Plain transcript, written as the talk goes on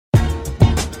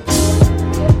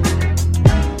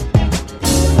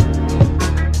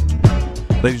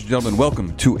Ladies and gentlemen,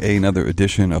 welcome to another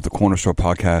edition of the Corner Store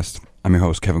Podcast. I'm your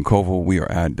host, Kevin Coval. We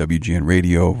are at WGN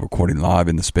Radio, recording live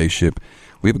in the spaceship.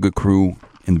 We have a good crew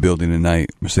in the building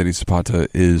tonight. Mercedes Zapata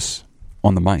is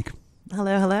on the mic.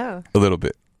 Hello, hello. A little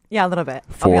bit. Yeah, a little bit.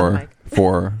 For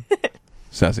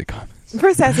sassy comments.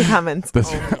 For sassy comments.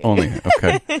 That's only.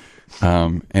 Okay.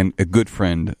 And a good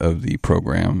friend of the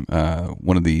program,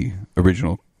 one of the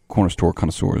original Corner Store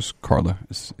connoisseurs, Carla,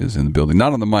 is in the building.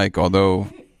 Not on the mic, although...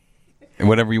 And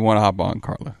whatever you want to hop on,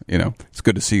 Carla. You know, it's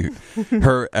good to see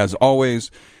her as always.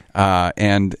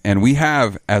 And we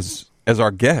have as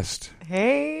our guest,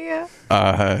 hey,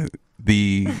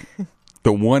 the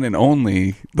one and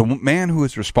only, the man who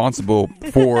is responsible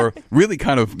for really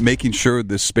kind of making sure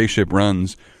this spaceship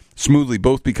runs smoothly,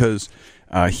 both because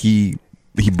he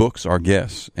books our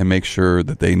guests and makes sure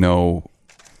that they know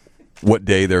what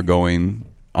day they're going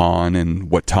on and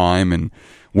what time and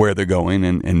where they're going,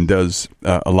 and does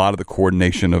a lot of the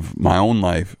coordination of my own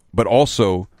life, but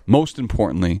also, most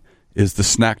importantly, is the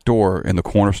Snacktor in the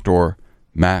Corner Store.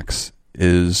 Max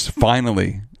is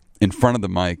finally in front of the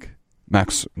mic.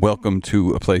 Max, welcome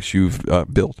to a place you've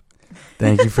built.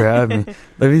 Thank you for having me.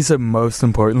 Like you said, most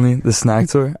importantly, the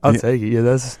Snacktor. I'll take it. Yeah,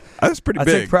 that's pretty big.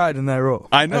 I take pride in that role.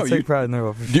 I know. I take pride in that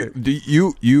role for sure.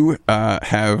 You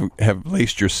have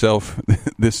laced yourself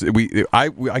this.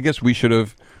 I guess we should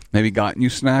have maybe gotten you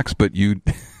snacks, but you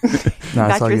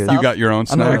you got your own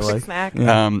snacks. Snack.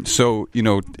 Yeah. So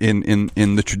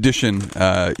in the tradition,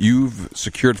 you've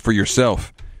secured for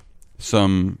yourself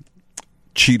some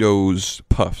Cheetos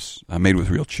Puffs made with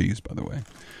real cheese, by the way.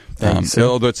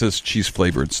 Although it says cheese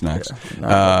flavored snacks.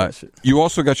 Yeah, you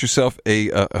also got yourself a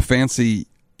fancy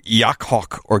Yak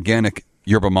Hawk organic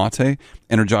yerba mate,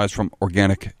 energized from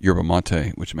organic yerba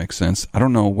mate, which makes sense. I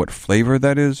don't know what flavor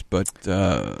that is, but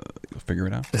you'll figure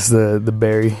it out. It's the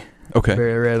berry. Okay.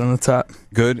 Berry red on the top.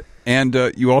 Good. And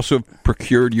you also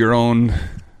procured your own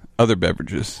other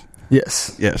beverages.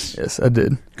 Yes. Yes, I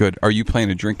did. Good. Are you playing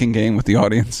a drinking game with the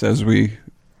audience as we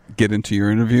get into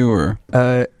your interview, or?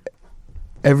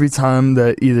 Every time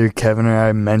that either Kevin or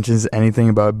I mentions anything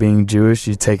about being Jewish,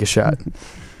 you take a shot.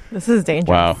 This is dangerous.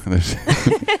 Wow.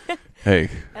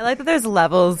 Hey. I like that there's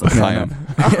levels.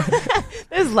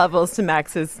 There's levels to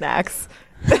Max's snacks.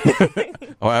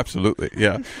 Oh, absolutely.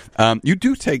 Yeah. You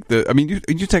do take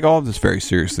you take all of this very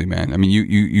seriously, man. I mean,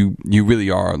 you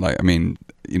really are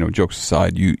jokes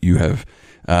aside, you have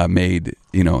made,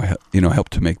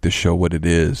 helped to make this show what it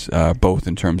is, both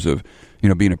in terms of,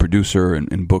 being a producer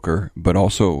and booker, but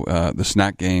also the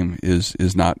snack game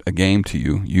is not a game to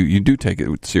you. You do take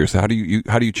it seriously. How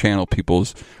do you channel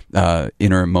people's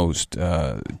innermost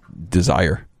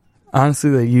desire?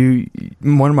 Honestly,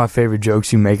 one of my favorite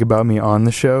jokes you make about me on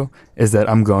the show is that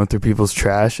I'm going through people's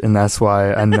trash, and that's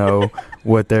why I know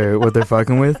what they're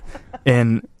fucking with.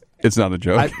 And it's not a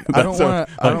joke. I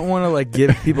don't want to like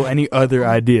give people any other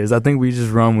ideas. I think we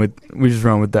just run with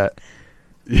that.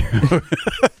 Yeah.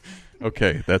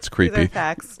 Okay, that's creepy. These are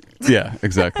facts. Yeah,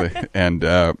 exactly. And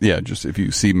just if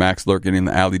you see Max lurking in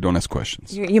the alley, don't ask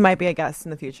questions. You might be a guest in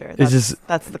the future.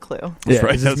 That's the clue. Yeah,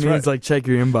 right, it just means like check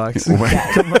your inbox.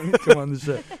 come on the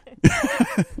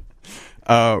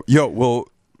show. Well,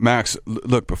 Max,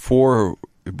 look, before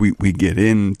we get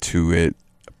into it,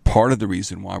 part of the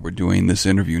reason why we're doing this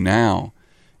interview now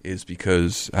is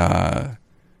because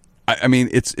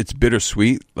it's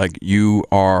bittersweet. Like, you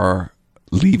are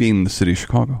leaving the city of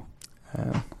Chicago.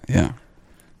 Yeah,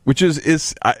 which is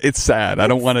it's sad. I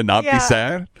don't want to not be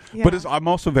sad, but I'm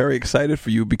also very excited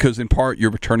for you because in part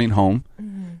you're returning home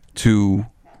to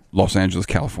Los Angeles,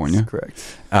 California. That's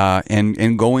correct.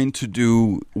 And going to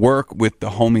do work with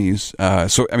the homies.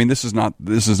 So I mean, this is not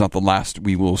the last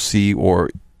we will see or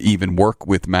even work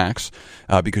with Max,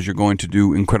 because you're going to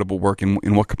do incredible work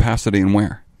in what capacity and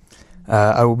where?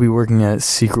 I will be working at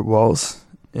Secret Walls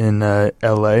in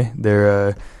L.A.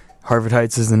 They're Harvard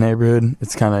Heights is the neighborhood.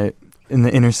 It's kind of in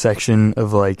the intersection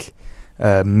of like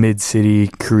Mid-City,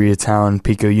 Koreatown,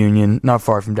 Pico Union, not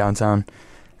far from downtown.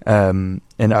 And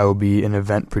I will be an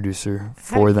event producer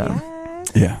for them.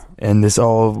 Yeah. And this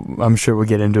all, I'm sure we'll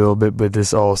get into a little bit, but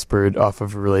this all spurred off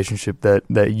of a relationship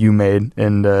that you made,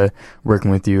 and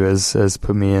working with you has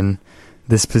put me in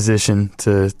this position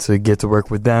to get to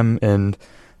work with them and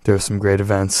throw some great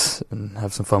events and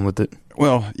have some fun with it.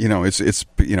 Well, it's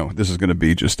this is going to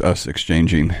be just us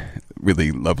exchanging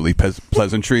really lovely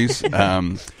pleasantries.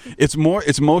 It's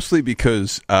mostly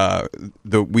because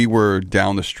we were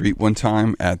down the street one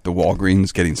time at the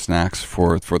Walgreens getting snacks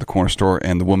for the corner store,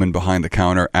 and the woman behind the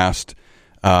counter asked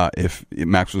if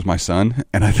Max was my son,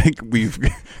 and I think we've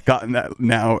gotten that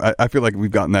now. I feel like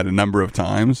we've gotten that a number of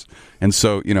times, and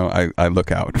so I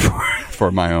look out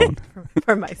for my own.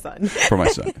 For my son. For my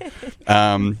son.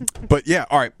 But yeah,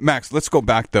 all right, Max, let's go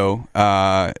back though.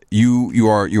 You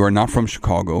are not from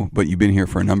Chicago, but you've been here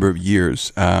for a number of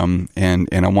years. And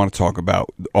I want to talk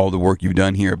about all the work you've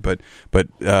done here, but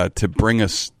to bring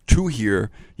us to here,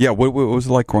 what was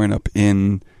it like growing up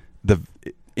in the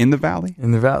valley?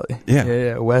 In the valley.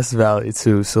 Yeah. West Valley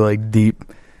too. So like deep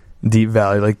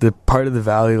valley, like the part of the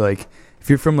valley, like if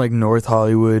you're from like North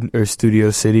Hollywood or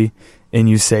Studio City and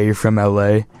you say you're from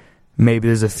LA, maybe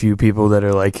there's a few people that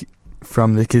are like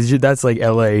from because that's like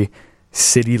LA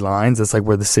city lines. That's like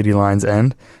where the city lines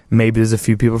end. Maybe there's a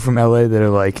few people from LA that are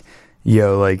like,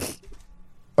 yo, like,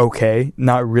 okay,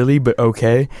 not really, but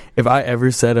okay. If I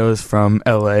ever said I was from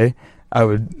LA, I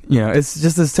would, it's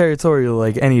just as territorial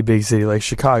like any big city, like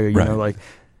Chicago, you know, like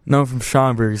no one from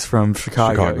Schaumburg's from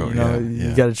Chicago.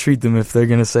 You got to treat them if they're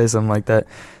gonna say something like that.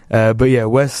 But yeah,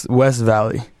 West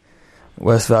Valley.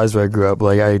 West Valley is where I grew up.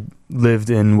 Like I lived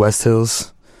in West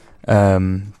Hills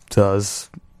till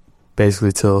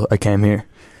I came here.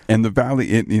 And the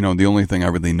valley, the only thing I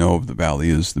really know of the valley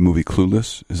is the movie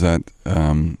Clueless. Is that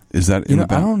in the valley?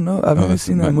 I don't know. I've never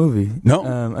seen that movie. No,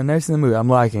 I've never seen the movie. I'm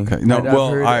lacking. Okay. No,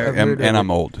 I'm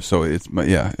old, so it's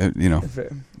yeah.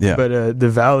 Yeah. But the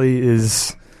valley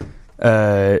is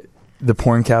the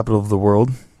porn capital of the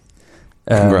world.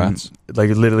 Congrats. Like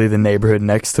literally the neighborhood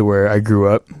next to where I grew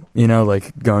up,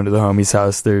 like going to the homie's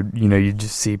house there, you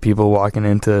just see people walking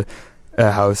into a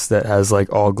house that has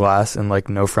like all glass and like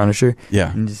no furniture.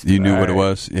 Yeah. You knew what it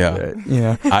was. Yeah.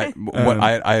 Yeah. I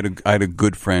had a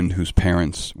good friend whose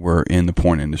parents were in the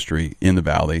porn industry in the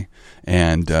valley,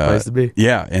 and place to be.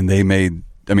 Yeah. And they made,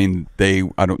 they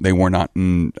were not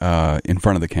in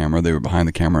front of the camera. They were behind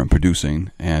the camera and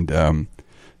producing, and,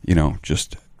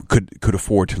 just could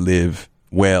afford to live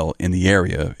well in the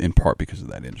area in part because of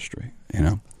that industry,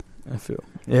 I feel.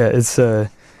 Yeah, it's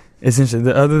interesting.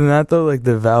 Other than that though, like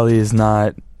the valley is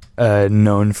not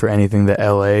known for anything that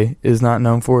LA is not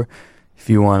known for. If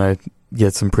you want to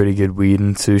get some pretty good weed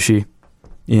and sushi,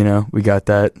 we got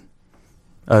that.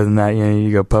 Other than that,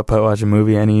 you go putt-putt, watch a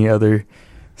movie, any other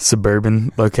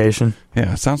suburban location.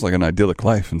 Yeah, it sounds like an idyllic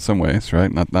life in some ways,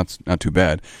 right? Not too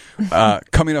bad.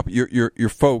 Coming up, your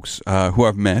folks who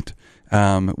I've met,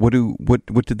 what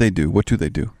did they do? What do they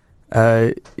do?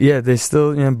 They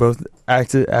still both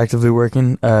actively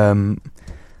working.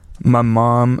 My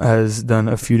mom has done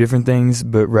a few different things,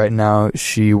 but right now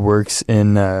she works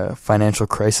in financial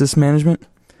crisis management,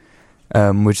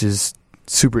 which is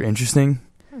super interesting,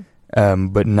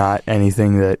 but not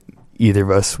anything that either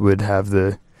of us would have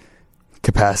the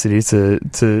capacity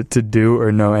to do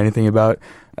or know anything about.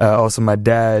 Also, my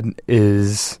dad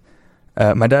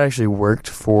actually worked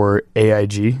for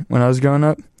AIG when I was growing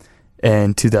up.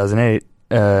 In 2008,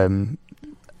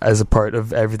 as a part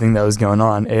of everything that was going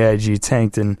on, AIG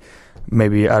tanked, and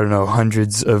maybe, I don't know,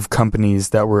 hundreds of companies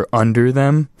that were under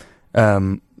them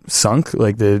sunk.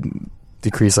 Like they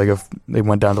decreased, they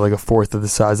went down to like a fourth of the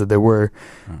size that they were.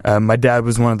 My dad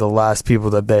was one of the last people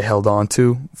that they held on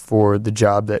to for the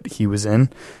job that he was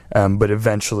in, but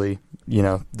eventually,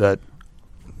 that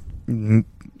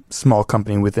small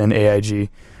company within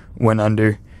AIG went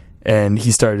under. And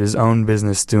he started his own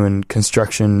business doing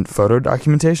construction photo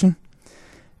documentation.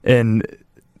 And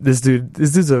this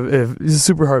dude's he's a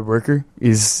super hard worker.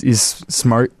 He's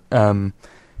smart.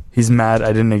 He's mad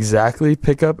I didn't exactly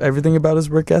pick up everything about his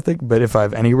work ethic, but if I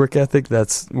have any work ethic,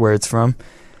 that's where it's from.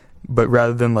 But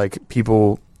rather than like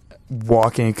people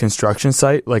walking a construction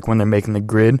site, like when they're making the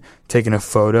grid, taking a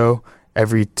photo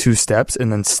every 2 steps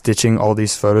and then stitching all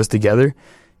these photos together,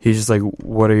 he's just like,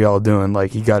 what are y'all doing? Like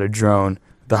he got a drone,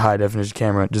 the high definition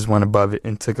camera, just went above it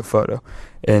and took a photo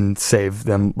and saved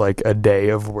them like a day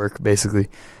of work basically.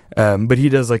 But he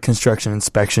does like construction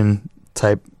inspection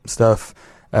type stuff.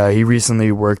 He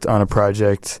recently worked on a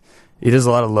project. He does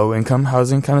a lot of low income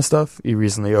housing kind of stuff. He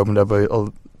recently opened up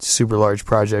a super large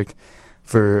project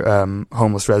for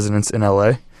homeless residents in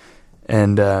LA.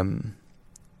 And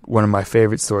one of my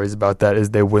favorite stories about that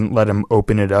is they wouldn't let him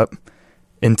open it up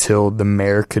until the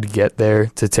mayor could get there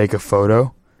to take a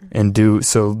photo. And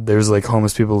so there's like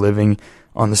homeless people living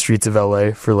on the streets of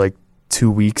LA for like 2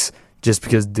 weeks just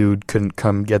because dude couldn't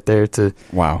come get there to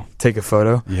take a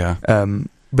photo. Yeah.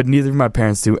 But neither of my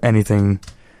parents do anything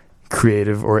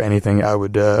creative or anything I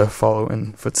would follow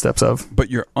in footsteps of. But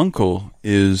your uncle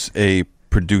is a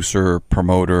producer,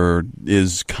 promoter,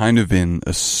 is kind of in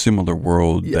a similar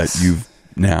world that you've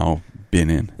now been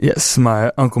in. Yes,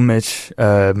 my Uncle Mitch,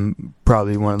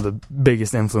 probably one of the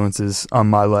biggest influences on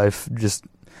my life, just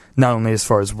not only as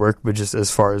far as work, but just as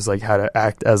far as like how to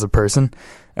act as a person.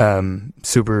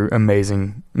 Super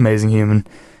amazing human.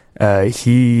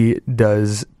 He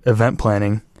does event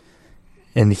planning,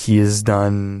 and he has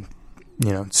done,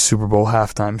 Super Bowl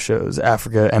halftime shows,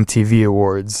 Africa MTV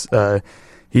Awards.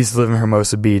 He used to live in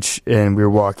Hermosa Beach, and we were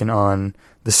walking on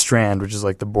the Strand, which is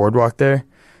like the boardwalk there,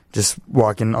 just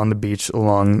walking on the beach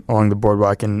along the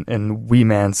boardwalk, and Wee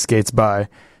Man skates by.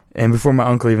 And before my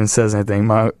uncle even says anything,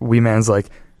 my Wee Man's like,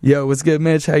 "Yo, what's good,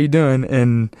 Mitch? How you doing?"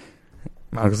 And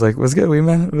my uncle's like, "What's good, Wee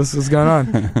Man? What's going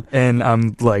on?" And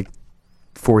I'm like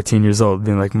 14 years old,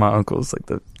 being like, my uncle's like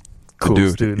the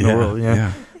coolest dude in the world.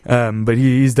 Yeah. But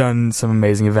he's done some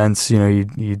amazing events.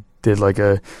 He did like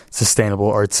a sustainable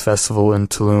arts festival in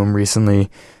Tulum recently.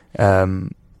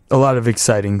 A lot of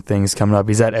exciting things coming up.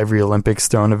 He's at every Olympics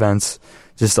throwing events.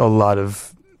 Just a lot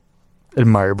of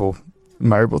admirable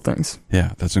things.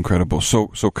 Yeah, that's incredible. So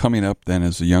coming up then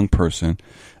as a young person,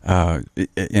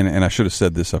 and I should have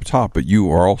said this up top, but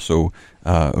you are also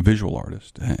a visual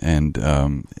artist. And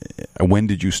when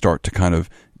did you start to kind of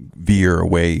veer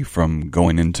away from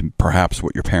going into perhaps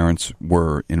what your parents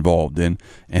were involved in?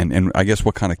 And I guess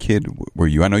what kind of kid were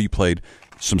you? I know you played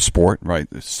some sport, right?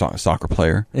 Soccer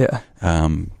player. Yeah.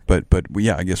 But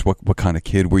yeah, I guess what kind of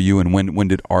kid were you, and when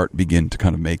did art begin to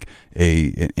kind of make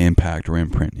an impact or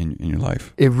imprint in your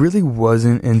life? It really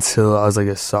wasn't until I was like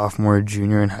a sophomore,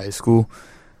 junior in high school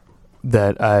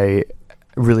that I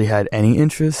really had any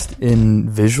interest in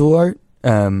visual art.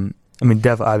 I mean,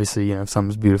 obviously, if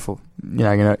something's beautiful,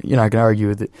 you're not gonna argue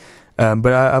with it.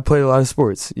 But I played a lot of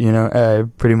sports. I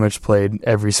pretty much played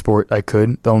every sport I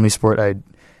could. The only sport I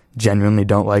genuinely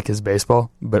don't like is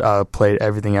baseball, but I played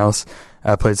everything else.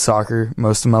 I played soccer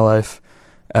most of my life.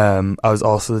 I was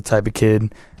also the type of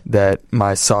kid that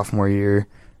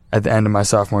at the end of my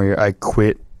sophomore year, I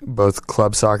quit both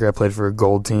club soccer. I played for a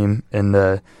gold team,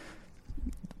 and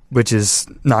which is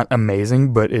not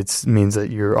amazing, but it means that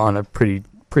you're on a pretty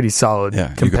solid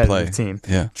competitive team.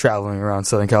 Yeah. Traveling around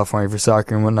Southern California for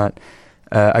soccer and whatnot.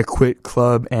 I quit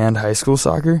club and high school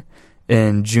soccer.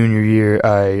 In junior year,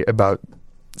 I about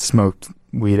smoked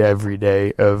weed every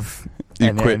day of...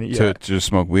 You quit to just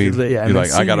smoke weed? Yeah. You're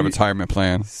like, I got a retirement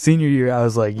plan. Senior year, I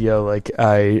was like,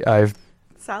 I've...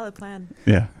 Solid plan.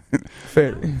 Yeah.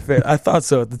 Fair. I thought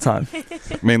so at the time.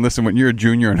 I mean, listen, when you're a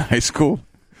junior in high school,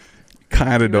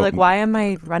 kind of don't... Like, why am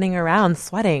I running around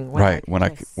sweating?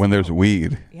 When there's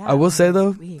weed. Yeah, I will say,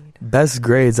 though, best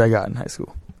grades I got in high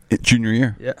school. Junior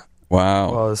year? Yeah.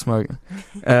 Wow. While I was smoking.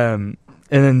 And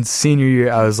then senior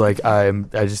year, I was like, I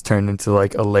just turned into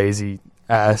like a lazy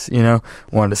ass,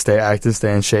 wanted to stay active,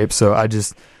 stay in shape. So I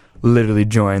just literally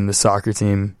joined the soccer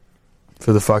team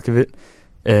for the fuck of it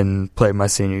and played my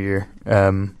senior year,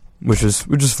 which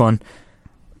was fun.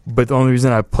 But the only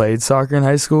reason I played soccer in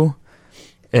high school,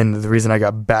 and the reason I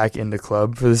got back into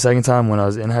club for the second time when I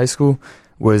was in high school,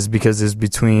 was because it was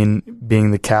between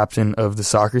being the captain of the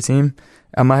soccer team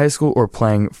at my high school or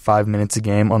playing 5 minutes a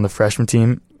game on the freshman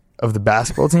team of the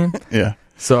basketball team. Yeah.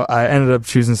 So I ended up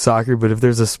choosing soccer, but if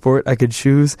there's a sport I could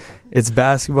choose, it's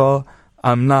basketball.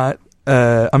 I'm not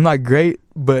great,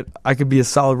 but I could be a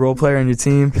solid role player on your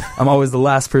team. I'm always the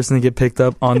last person to get picked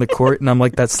up on the court, and I'm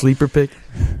like that sleeper pick.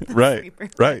 Right.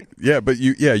 Yeah, but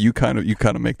you kind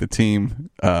of make the team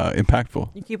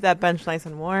impactful. You keep that bench nice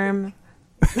and warm.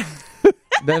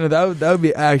 That would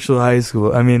be actual high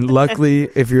school. I mean, luckily,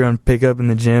 if you're on pickup in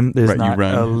the gym, there's not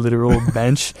a literal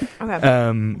bench.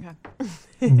 Okay.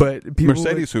 But people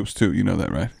Mercedes hoops too. You know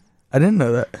that, right? I didn't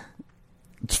know that.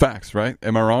 It's facts, right?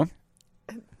 Am I wrong?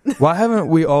 Why haven't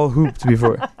we all hooped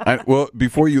before? Well,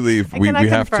 before you leave, we have to. I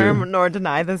cannot confirm nor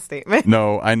deny this statement.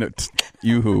 No, I know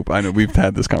you hoop. I know we've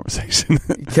had this conversation.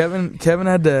 Kevin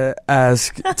had to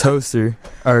ask Toaster,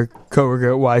 our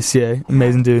coworker at YCA,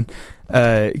 amazing dude,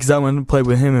 because I went to play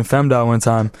with him in Femdal one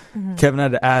time. Mm-hmm. Kevin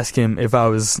had to ask him if I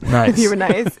was nice. If you were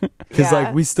nice. Because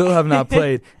like we still have not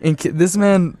played. And this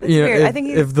man, I think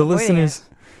if the listeners,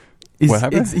 he's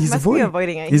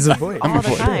avoiding it. He's avoiding all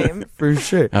the time for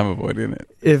sure. I'm avoiding it.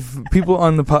 If people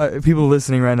on the people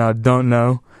listening right now don't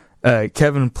know,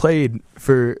 Kevin played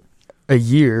for a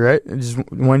year, right? Just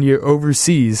 1 year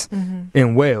overseas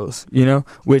in Wales,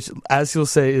 which, as he'll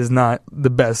say, is not the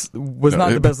best.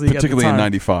 Not the best league, particularly at the time.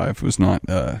 in '95. It was not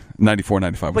 94,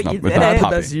 95 was but not the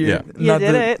poppy. best year. Yeah. You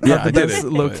did it. Not the best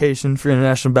location for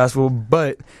international basketball,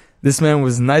 but this man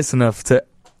was nice enough to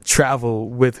travel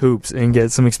with hoops and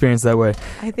get some experience that way.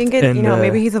 I think it,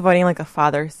 maybe he's avoiding like a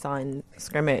father-son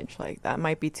scrimmage. Like that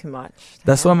might be too much.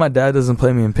 That's why my dad doesn't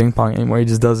play me in ping pong anymore. He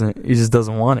just doesn't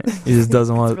want it. He just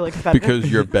doesn't want really it.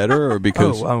 Because you're better, or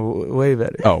because I'm way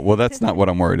better. Oh, well, that's not what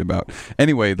I'm worried about.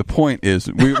 Anyway, the point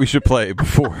is we should play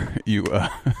before you get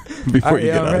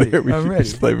out of here. We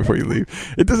should play before you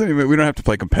leave. It doesn't even. We don't have to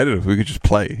play competitive. We could just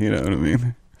play. You know what I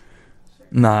mean?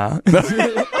 Nah.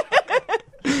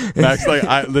 Max,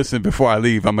 listen, before I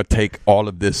leave, I'm gonna take all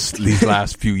of these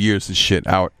last few years of shit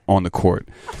out on the court.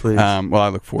 Please. Well, I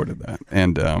look forward to that,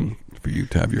 and for you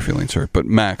to have your feelings hurt. But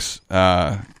Max,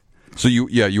 so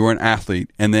you were an athlete,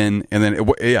 and then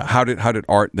how did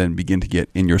art then begin to get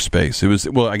in your space? It was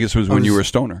when you were a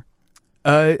stoner.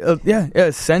 Yeah,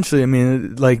 essentially. I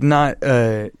mean, like not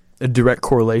a direct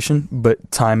correlation,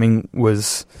 but timing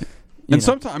was. And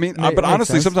sometimes, but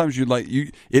honestly, sometimes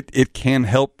it can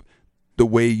help the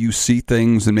way you see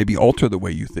things and maybe alter the way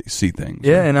you see things.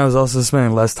 Yeah, and I was also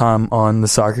spending less time on the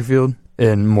soccer field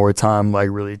and more time like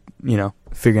really,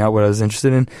 figuring out what I was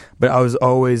interested in. But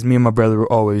me and my brother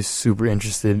were always super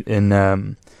interested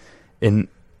in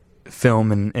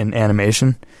film and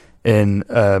animation. And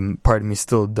part of me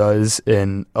still does,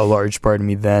 and a large part of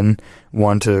me then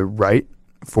wanted to write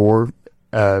for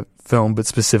film, but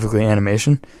specifically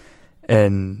animation.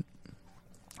 And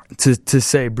to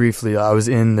say briefly, I was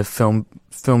in the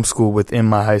film school within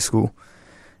my high school,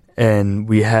 and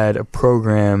we had a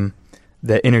program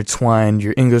that intertwined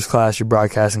your English class, your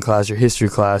broadcasting class, your history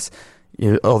class.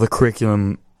 All the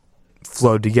curriculum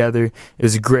flowed together. It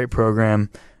was a great program.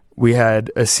 We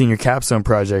had a senior capstone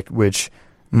project, which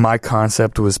my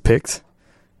concept was picked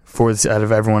out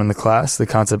of everyone in the class. The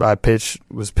concept I pitched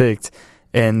was picked,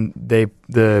 and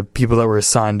the people that were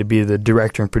assigned to be the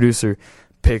director and producer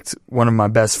picked one of my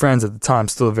best friends at the time,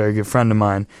 still a very good friend of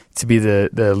mine, to be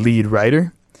the lead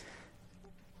writer.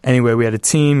 Anyway, we had a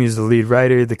team. He was the lead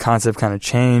writer. The concept kind of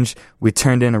changed. We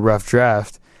turned in a rough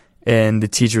draft, and the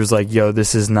teacher was like, yo,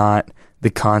 this is not the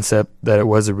concept that it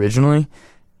was originally,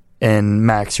 and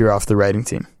Max, you're off the writing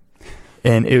team.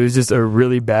 And it was just a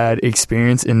really bad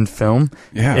experience in film,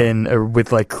 and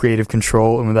with like creative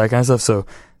control and with that kind of stuff. So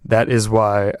that is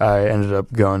why I ended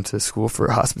up going to school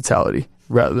for hospitality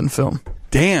rather than film.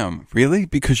 Damn, really?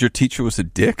 Because your teacher was a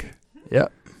dick? Yeah.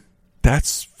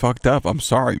 That's fucked up. I'm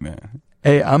sorry, man.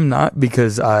 Hey, I'm not,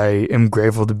 because I am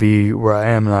grateful to be where I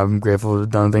am, and I'm grateful to have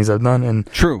done the things I've done. And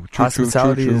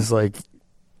hospitality is like,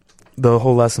 the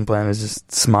whole lesson plan is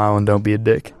just smile and don't be a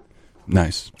dick.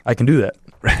 Nice. I can do that.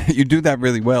 You do that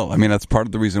really well. I mean, that's part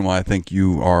of the reason why I think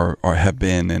you have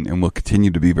been and will continue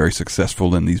to be very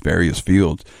successful in these various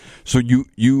fields. So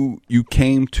you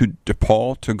came to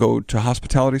DePaul to go to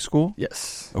hospitality school?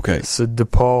 Yes. Okay. So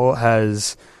DePaul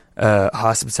has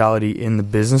hospitality in the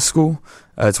business school.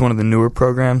 It's one of the newer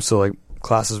programs, so like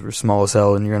classes were small as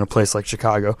hell, and you're in a place like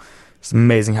Chicago. It's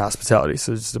amazing hospitality,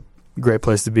 so it's just a great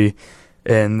place to be.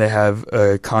 And they have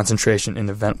a concentration in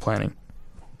event planning.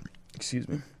 Excuse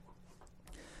me.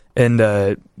 And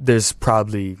there's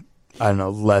probably, I don't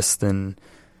know, less than,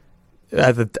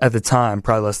 at the time,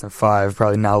 probably less than 5,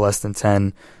 probably now less than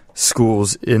 10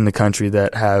 schools in the country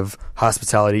that have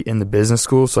hospitality in the business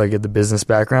school. So I get the business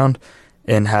background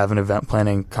and have an event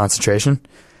planning concentration.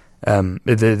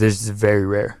 There's very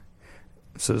rare.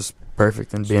 So it's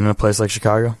perfect. And being in a place like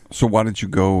Chicago. So why did you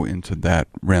go into that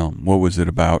realm? What was it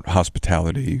about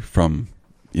hospitality from,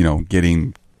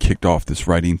 getting kicked off this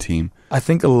writing team? I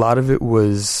think a lot of it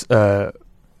was the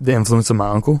influence of my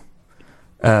uncle.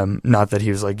 Not that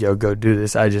he was like, yo, go do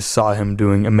this. I just saw him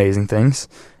doing amazing things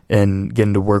and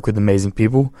getting to work with amazing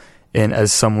people. And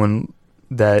as someone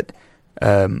that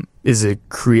is a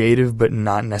creative but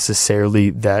not necessarily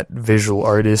that visual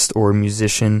artist or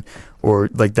musician, or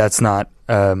like that's not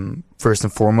first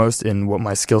and foremost in what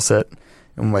my skill set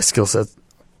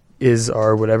is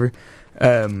or whatever.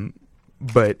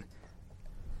 But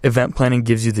event planning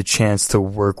gives you the chance to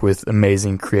work with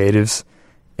amazing creatives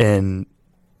and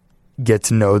get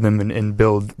to know them and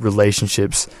build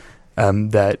relationships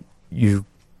that you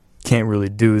can't really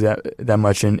do that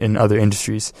much in other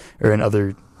industries or in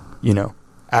other,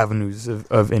 avenues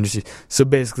of industry. So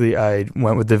basically I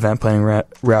went with the event planning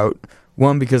route,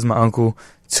 1, because of my uncle,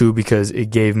 2, because it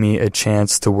gave me a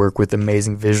chance to work with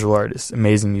amazing visual artists,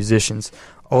 amazing musicians,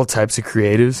 all types of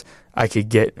creatives I could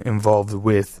get involved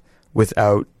with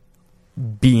without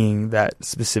being that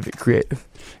specific creative.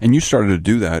 And you started to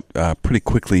do that pretty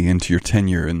quickly into your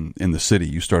tenure in the city.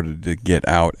 You started to get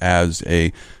out as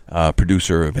a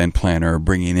producer, event planner,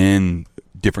 bringing in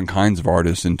different kinds of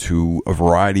artists into a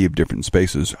variety of different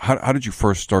spaces. How did you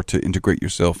first start to integrate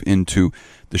yourself into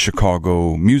the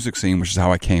Chicago music scene, which is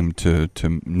how I came to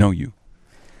know you?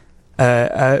 When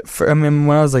I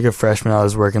was like a freshman, I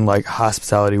was working like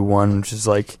Hospitality One, which is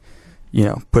like,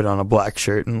 put on a black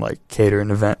shirt and like cater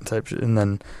an event type shit. And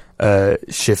then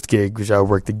shift gig, which I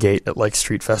worked the gate at like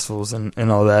street festivals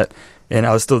and all that. And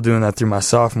I was still doing that through my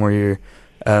sophomore year.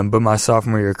 But my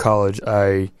sophomore year of college,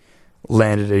 I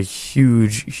landed a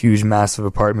huge, massive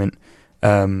apartment,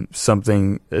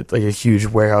 something like a huge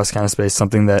warehouse kind of space,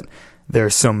 something that there are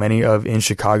so many of in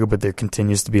Chicago, but there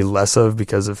continues to be less of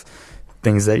because of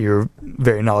things that you're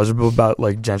very knowledgeable about,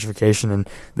 like gentrification. And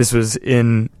this was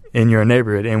in your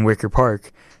neighborhood in Wicker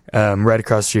Park, right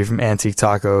across the street from Antique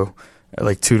Taco,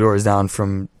 like 2 doors down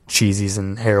from Cheesy's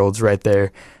and Harold's, right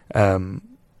there,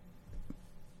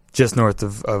 just north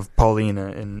of Paulina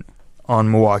and on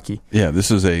Milwaukee. Yeah,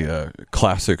 this is a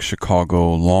classic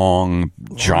Chicago long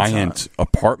giant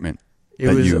apartment.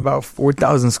 It was about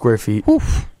 4,000 square feet.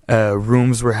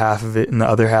 Rooms were half of it, and the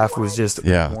other half was just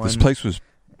one. This place was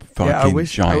fucking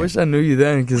giant. I wish I knew you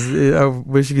then, because I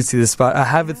wish you could see the spot. I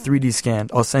have it 3D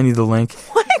scanned. I'll send you the link.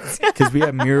 What? Because we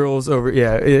have murals over.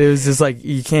 Yeah, it was just like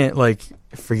you can't like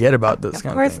forget about those.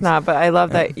 Of course not, but I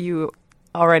love that you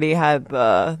already had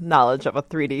the knowledge of a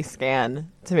 3D scan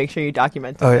to make sure you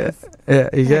documented this.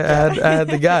 I had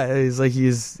the guy.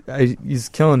 He's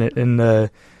killing it, and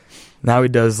now he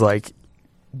does like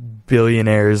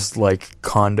billionaires like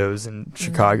condos in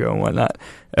Chicago and whatnot.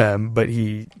 But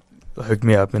he hooked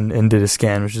me up and did a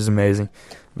scan, which is amazing.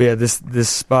 But yeah, this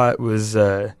spot was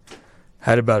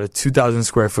had about a 2,000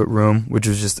 square foot room, which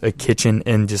was just a kitchen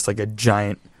and just like a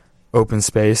giant open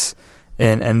space,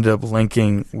 and ended up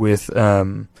linking with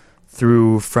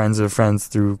through friends of friends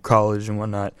through college and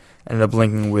whatnot. Ended up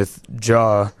linking with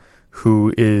Jaw,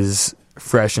 who is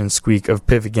Fresh and Squeak of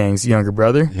Pivot Gang's younger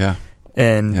brother. Yeah.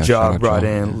 And Jaw brought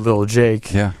in Lil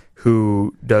Jake,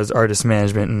 who does artist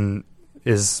management and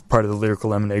is part of the Lyrical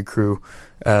Lemonade crew,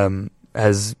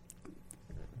 has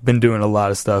been doing a lot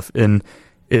of stuff and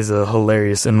is a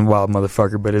hilarious and wild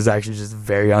motherfucker, but is actually just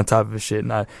very on top of his shit.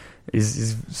 And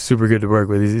he's super good to work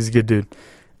with. He's a good dude.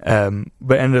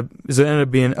 But ended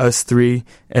up being us three,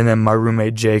 and then my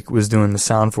roommate Jake was doing the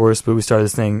sound for us. But we started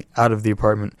this thing out of the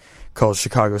apartment called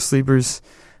Chicago Sleepers,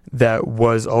 that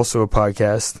was also a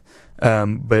podcast.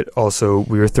 But also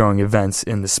we were throwing events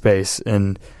in the space,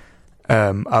 and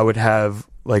I would have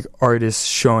like artists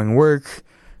showing work,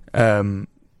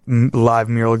 live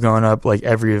mural going up like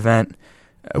every event.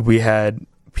 We had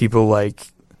people like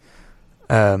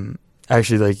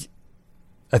actually like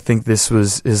I think this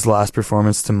was his last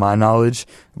performance to my knowledge.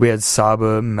 We had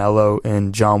Saba, Mello,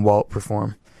 and John Walt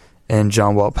perform, and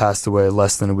John Walt passed away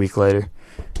less than a week later.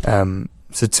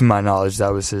 So to my knowledge, that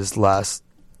was his last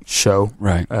show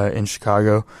in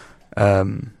Chicago.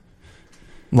 Long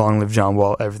live John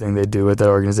Walt. Everything they do at that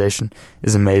organization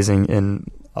is amazing, and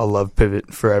I'll love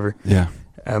Pivot forever. Yeah.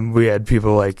 We had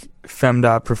people like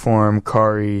Femdot perform,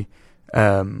 Kari,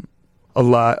 a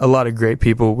lot of great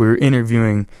people. We were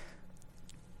interviewing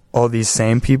all these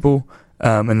same people,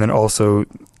 and then also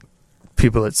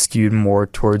people that skewed more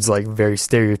towards like very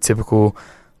stereotypical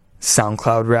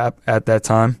SoundCloud rap at that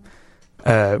time.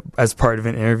 As part of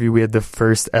an interview, we had the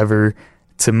first ever,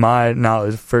 to my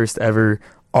knowledge,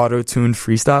 auto-tuned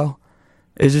freestyle.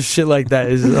 It's just shit like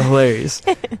that. It's hilarious.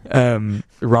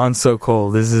 Ron So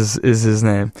Cold is his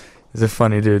name. He's a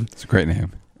funny dude. It's a great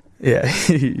name. Yeah,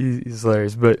 he's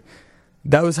hilarious. But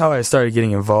that was how I started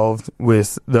getting involved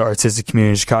with the artistic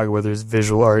community in Chicago, whether it's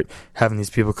visual art, having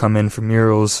these people come in for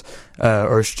murals,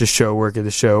 or just show work at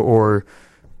the show, or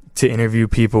to interview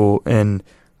people. And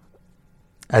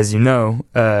as you know,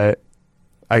 I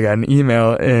got an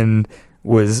email and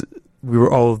we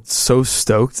were all so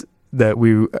stoked that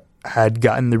we had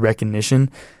gotten the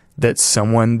recognition that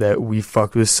someone that we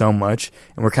fucked with so much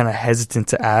and we're kind of hesitant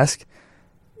to ask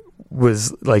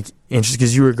was like interested,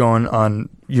 because you're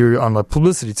on a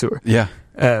publicity tour. Yeah.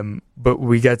 But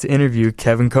we got to interview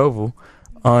Kevin Coval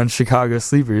on Chicago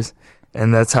Sleepers,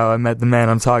 and that's how I met the man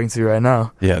I'm talking to right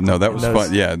now. Yeah, no, that was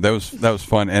fun. Yeah, that was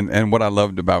fun. And what I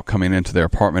loved about coming into their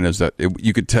apartment is that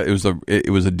you could tell it was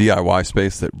a DIY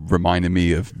space that reminded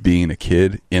me of being a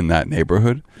kid in that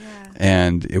neighborhood. Yeah.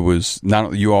 And it was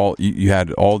not you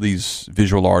had all these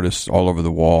visual artists all over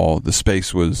the wall. The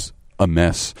space was a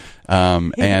mess.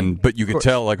 But you could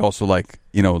tell, like, also, like,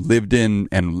 you know, lived in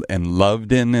and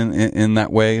loved in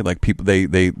that way. Like, people,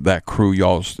 that crew,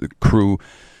 y'all's crew,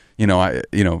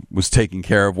 was taking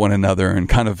care of one another and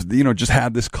kind of, just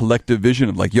had this collective vision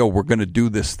of like, yo, we're going to do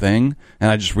this thing.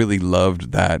 And I just really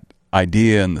loved that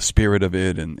idea and the spirit of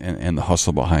it and the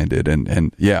hustle behind it.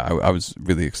 And yeah, I was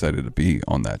really excited to be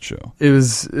on that show. It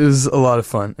was a lot of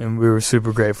fun, and we were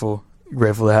super grateful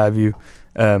to have you.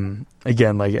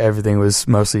 Again, like everything was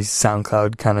mostly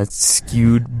SoundCloud kind of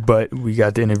skewed, but we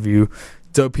got to interview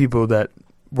dope people that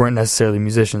weren't necessarily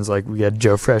musicians. Like we had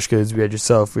Joe Freshgoods, we had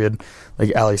yourself, we had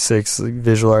like Ali Six, like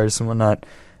visual artists and whatnot.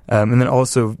 And then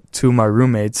also two of my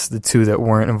roommates, the two that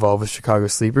weren't involved with Chicago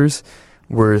Sleepers,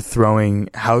 were throwing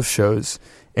house shows,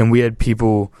 and we had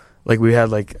people like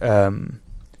a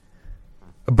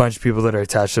bunch of people that are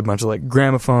attached to a bunch of like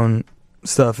gramophone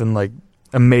stuff and like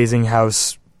amazing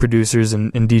house producers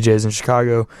and DJs in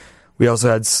Chicago. We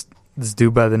also had this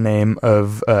dude by the name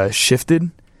of Shifted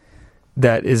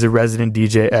that is a resident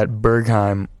DJ at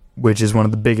Bergheim, which is one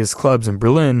of the biggest clubs in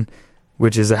Berlin,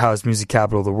 which is a house music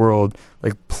capital of the world,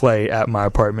 like play at my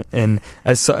apartment. And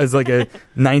as like a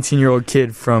 19-year-old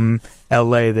kid from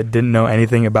LA that didn't know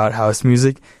anything about house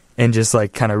music, and just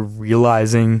like kind of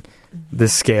realizing the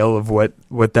scale of what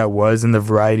that was and the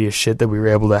variety of shit that we were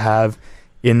able to have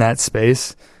in that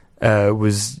space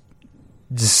was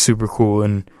just super cool,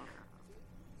 and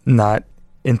not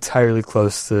entirely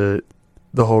close to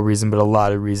the whole reason, but a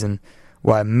lot of reason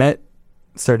why I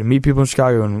started to meet people in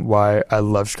Chicago and why I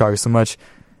love Chicago so much.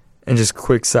 And just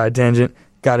quick side tangent,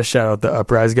 gotta shout out the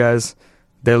Uprise guys.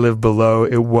 They live below.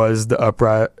 It was the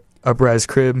Uprise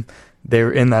crib. They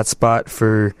were in that spot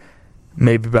for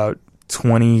maybe about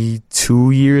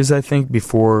 22 years, I think,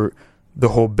 before the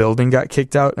whole building got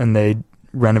kicked out, and they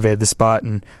renovated the spot,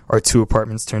 and our 2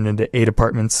 apartments turned into 8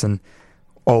 apartments, and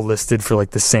all listed for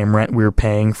like the same rent we were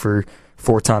paying for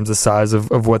 4 times the size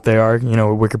of what they are,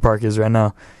 what Wicker Park is right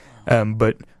now.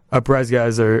 But Uprise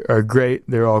guys are great.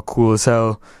 They're all cool as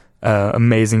hell,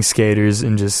 amazing skaters,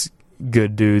 and just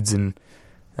good dudes, and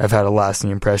I've had a lasting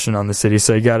impression on the city.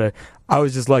 So I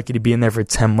was just lucky to be in there for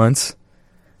 10 months.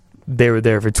 They were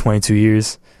there for 22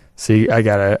 years. So I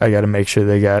gotta make sure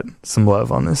they got some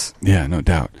love on this. Yeah, no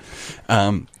doubt.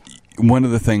 One of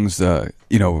the things,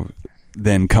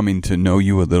 then coming to know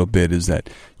you a little bit, is that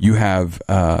you have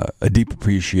a deep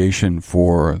appreciation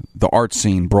for the art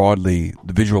scene broadly,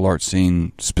 the visual art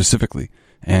scene specifically,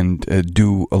 and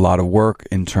do a lot of work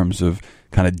in terms of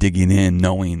kind of digging in,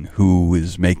 knowing who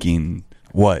is making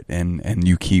what, and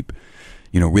you keep,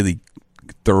 really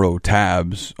thorough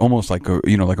tabs, almost like a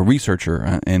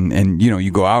researcher, and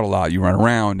you go out a lot, you run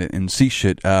around and see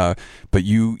shit, but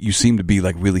you seem to be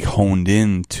like really honed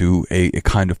in to a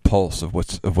kind of pulse of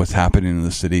what's happening in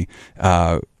the city.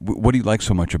 What do you like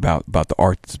so much about the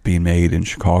art that's being made in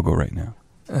Chicago right now?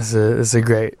 It's a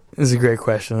great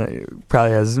question. It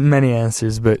probably has many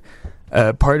answers, but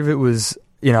part of it was,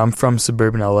 I'm from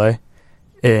suburban LA,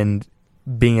 and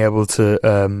being able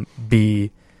to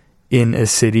be in a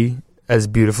city as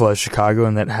beautiful as Chicago,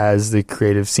 and that has the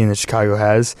creative scene that Chicago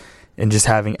has, and just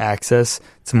having access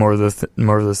to more of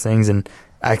those things, and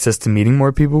access to meeting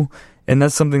more people. And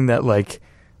that's something that, like,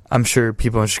 I'm sure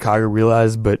people in Chicago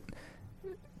realize, but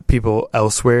people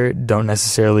elsewhere don't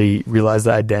necessarily realize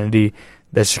the identity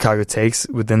that Chicago takes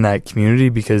within that community,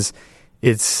 because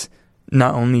it's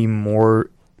not only more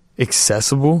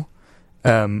accessible,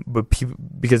 but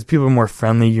because people are more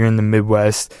friendly. You're in the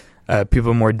Midwest,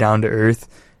 people are more down to earth,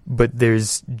 but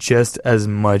there's just as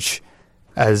much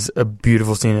as a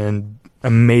beautiful scene and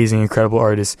amazing, incredible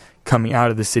artists coming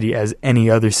out of the city as any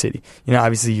other city.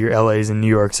 Obviously your LAs and New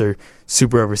Yorks are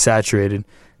super oversaturated,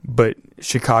 but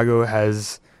Chicago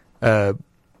is a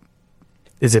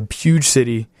huge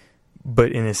city,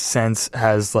 but in a sense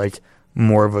has like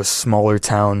more of a smaller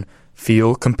town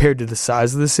feel compared to the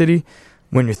size of the city.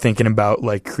 When you're thinking about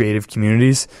like creative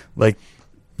communities, like,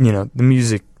 the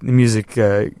music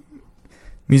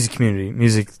community,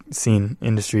 music scene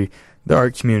industry, the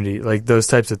art community, like those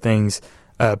types of things,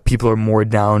 people are more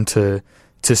down to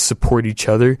support each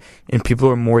other, and people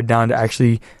are more down to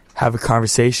actually have a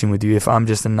conversation with you. If I'm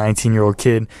just a 19-year-old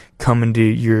kid coming to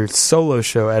your solo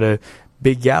show at a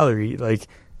big gallery, like,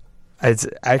 it's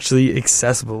actually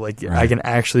accessible. Like, right. I can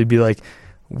actually be like,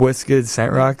 "What's good,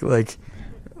 Saint Rock?" Like,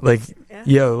 yeah.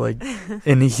 Yo, like,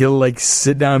 and he'll like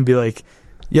sit down and be like,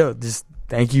 "Yo, just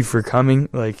thank you for coming.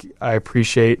 Like, I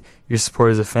appreciate your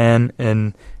support as a fan,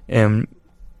 and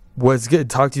what's good,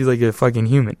 talk to you like a fucking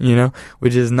human,"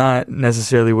 which is not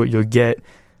necessarily what you'll get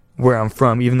where I'm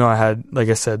from, even though I had, like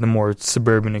I said, the more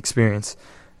suburban experience.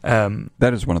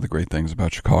 That is one of the great things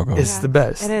about Chicago. It's the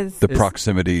best. It is. The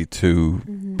proximity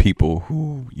to people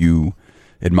who you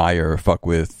admire, fuck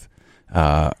with,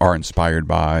 are inspired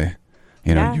by.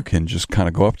 You can just kind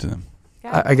of go up to them.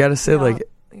 Yeah. I gotta say,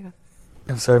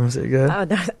 I'm sorry, Mr. Good. Oh,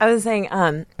 no, I was saying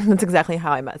that's exactly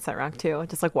how I met Senrock too.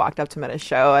 Just like walked up to him at a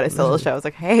show, at a solo show. I was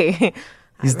like, hey,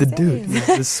 He's the dude. He's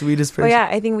the sweetest person. But yeah,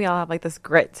 I think we all have like this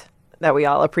grit that we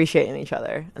all appreciate in each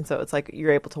other, and so it's like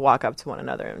you're able to walk up to one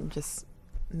another and just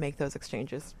make those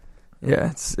exchanges.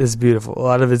 Yeah, it's beautiful. A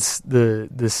lot of it's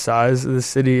the size of the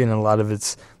city, and a lot of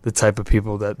it's the type of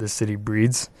people that the city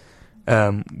breeds.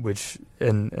 Which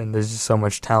and there's just so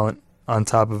much talent on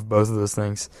top of both of those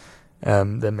things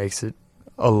that makes it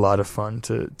a lot of fun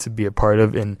to be a part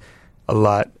of, and a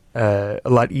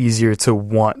lot easier to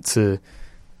want to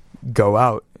go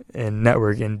out and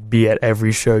network and be at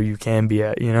every show you can be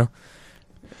at. It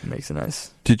makes it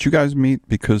nice. Did you guys meet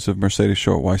because of Mercedes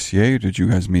show at YCA, or did you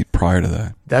guys meet prior to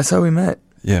that? That's how we met.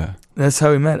 Yeah. That's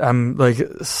how we met. I'm like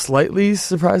slightly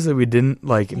surprised that we didn't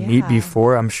meet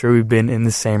before. I'm sure we've been in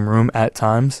the same room at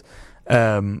times.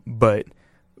 But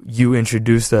you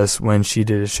introduced us when she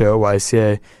did a show at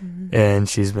YCA, and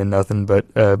she's been nothing but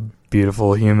a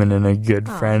beautiful human and a good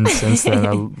friend since then.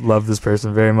 I love this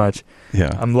person very much.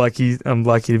 Yeah. I'm lucky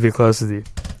to be close with you.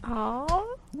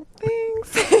 Oh,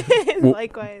 thanks. Well,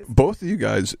 likewise. Both of you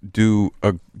guys do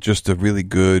just a really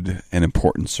good and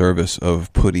important service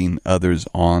of putting others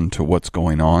on to what's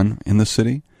going on in the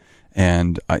city.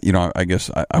 And, I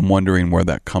guess I'm wondering where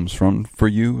that comes from for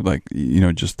you. Like,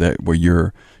 just that where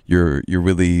you're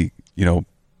really,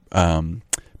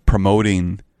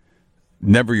 promoting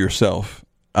never yourself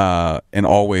and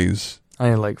always. I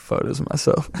didn't like photos of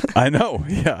myself. I know.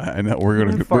 Yeah, I know. We're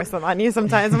going to force them on you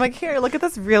sometimes. I'm like, here, look at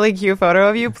this really cute photo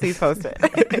of you. Please post it.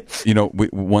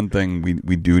 One thing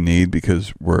we do need,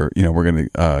 because we're going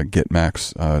to get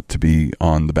Max to be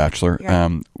on The Bachelor.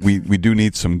 Yeah. We do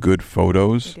need some good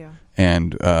photos. We do.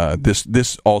 And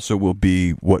this also will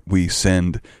be what we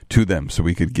send to them, so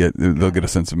they'll get a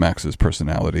sense of Max's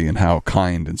personality and how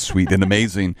kind and sweet and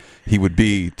amazing he would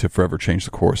be to forever change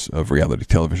the course of reality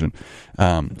television.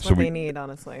 That's what they need,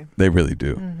 honestly. They really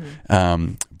do.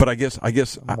 Mm-hmm. But I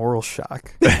guess moral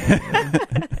shock.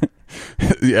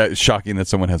 Yeah, it's shocking that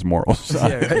someone has morals.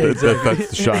 Yeah, right, exactly. That's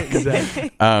the shock.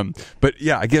 Exactly. But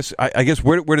yeah, I guess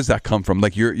where does that come from?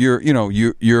 Like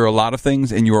you're a lot of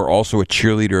things, and you are also a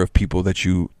cheerleader of people that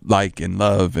you like and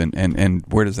love, and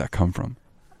where does that come from?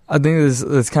 I think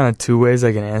there's kind of two ways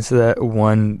I can answer that.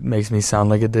 One makes me sound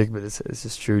like a dick, but it's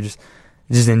just true. Just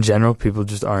in general, people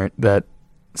just aren't that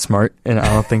smart, and I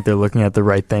don't think they're looking at the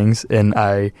right things. And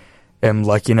I am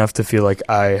lucky enough to feel like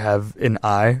I have an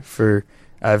eye for.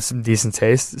 I have some decent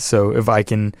taste, so if I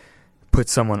can put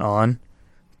someone on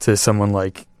to someone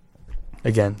like,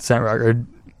 again, Senrock or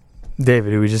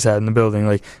David, who we just had in the building,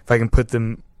 like if I can put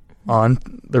them on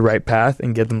the right path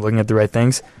and get them looking at the right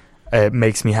things, it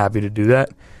makes me happy to do that.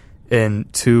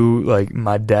 And two, like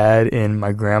my dad and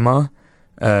my grandma,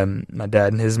 my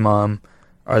dad and his mom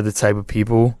are the type of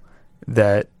people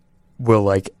that will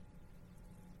like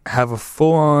have a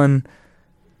full-on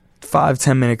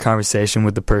 5-10 minute conversation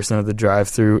with the person at the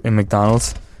drive-through in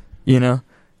McDonald's. They're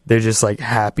just like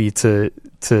happy to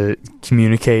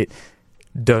communicate.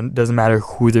 Doesn't matter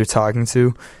who they're talking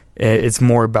to. It's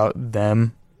more about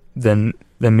them than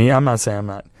me. I'm not saying I'm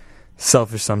not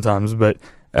selfish sometimes, but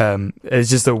it's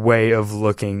just a way of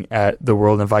looking at the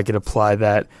world. And if I could apply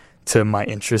that to my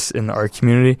interests in the art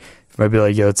community, if I'd be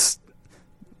like, yo,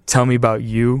 tell me about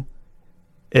you,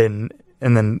 and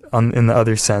then in the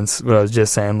other sense, what I was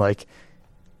just saying, like,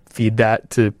 feed that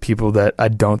to people that I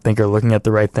don't think are looking at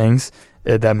the right things,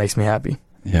 that makes me happy.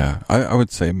 Yeah, I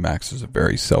would say Max is a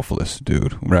very selfless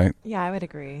dude, right? Yeah, I would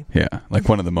agree. Yeah, like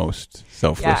one of the most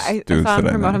selfless dudes. I saw him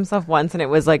promote himself once, and it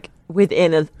was like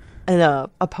within a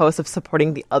post of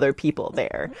supporting the other people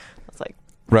there. I was like,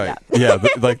 right, yeah,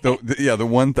 the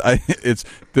one. It's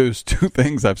there's two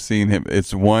things I've seen him.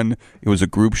 It's one, it was a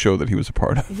group show that he was a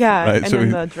part of. Yeah, right? and then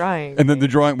the drawing, and then the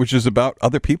drawing, which is about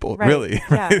other people, right. Really.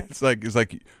 Right? Yeah. It's like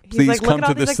He's please like, come look at to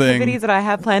all this these thing activities that I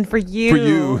have planned for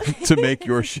you to make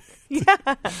your shit.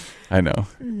 Yeah, I know.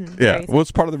 Mm-hmm. Yeah, well,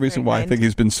 it's part of the reason why I think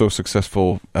he's been so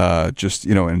successful. Just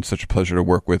and such a pleasure to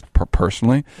work with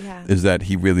personally. Yeah. Is that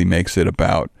he really makes it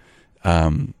about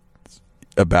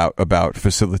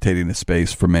facilitating a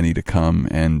space for many to come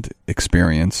and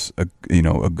experience a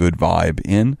good vibe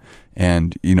in.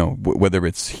 And whether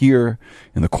it's here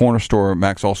in the corner store,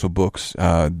 Max also books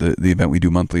the event we do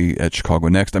monthly at Chicago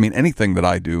Next. I mean, anything that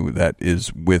I do that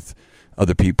is with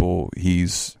other people,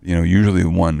 he's usually the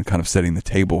one kind of setting the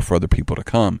table for other people to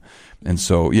come. And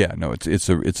so it's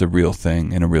a real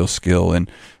thing and a real skill. And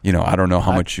I don't know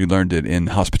how much you learned it in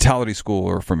hospitality school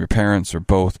or from your parents or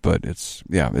both, but it's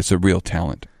a real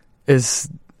talent. I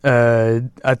learned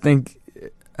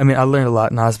a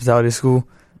lot in hospitality school,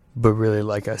 but really,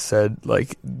 like I said,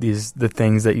 like the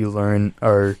things that you learn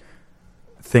are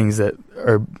things that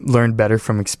are learned better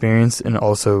from experience, and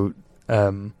also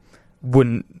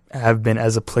wouldn't have been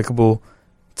as applicable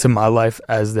to my life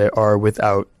as they are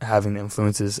without having the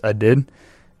influences I did.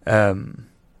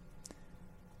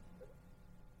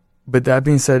 But that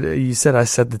being said, you said I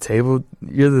set the table.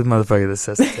 You're the motherfucker that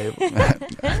sets the table.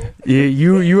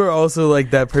 you are also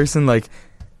like that person. Like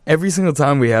every single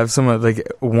time we have someone, like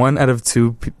 1 out of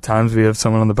 2 times we have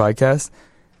someone on the podcast,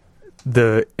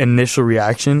 the initial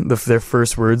reaction, their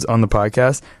first words on the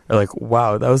podcast are like,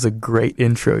 "Wow, that was a great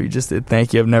intro you just did.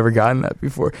 Thank you. I've never gotten that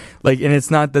before." Like, and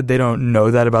it's not that they don't know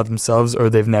that about themselves or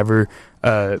they've never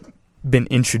been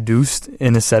introduced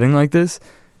in a setting like this,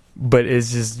 but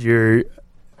it's just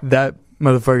that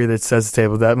motherfucker that sets the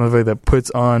table, that motherfucker that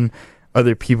puts on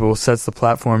other people, sets the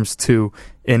platforms too,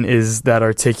 and is that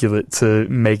articulate to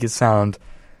make it sound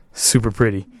super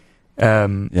pretty.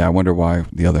 I wonder why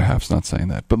the other half's not saying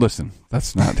that. But listen,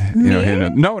 that's not no,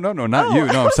 not you.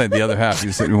 No, I'm saying the other half.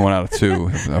 You said 1 out of 2.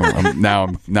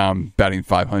 Now I'm batting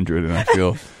 500, and I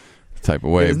feel the type of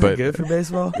way. Isn't but it good for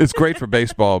baseball? It's great for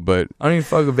baseball, but I don't even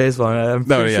fuck with baseball.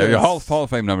 Your Hall of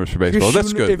Fame numbers for baseball.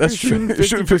 That's good. That's true.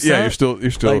 You're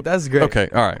still like, that's great. Okay,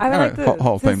 all right. I would like to,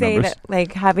 Hall of Fame say numbers. that,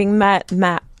 like, having met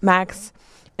Max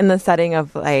in the setting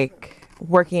of like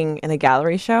working in a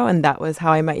gallery show, and that was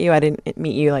how I met you. I didn't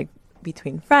meet you like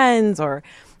between friends or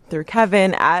through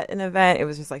Kevin at an event. It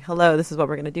was just like, hello, this is what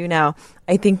we're going to do now.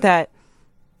 I think that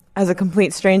as a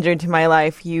complete stranger to my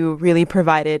life, you really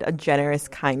provided a generous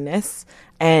kindness,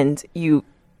 and you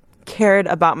cared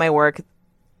about my work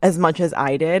as much as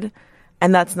I did.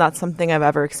 And that's not something I've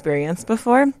ever experienced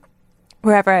before.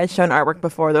 Wherever I had shown artwork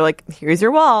before, they're like, here's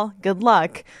your wall, good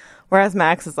luck. Whereas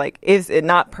Max is like, is it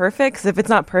not perfect? Because if it's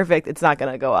not perfect, it's not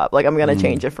going to go up. Like, I'm going to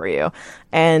change it for you.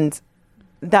 And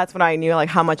that's when I knew like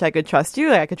how much I could trust you.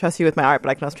 Like, I could trust you with my art, but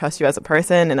I can also trust you as a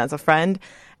person and as a friend.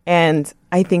 And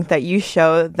I think that you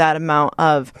show that amount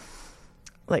of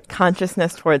like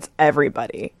consciousness towards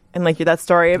everybody. And like that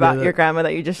story about your grandma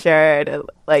that you just shared,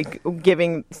 like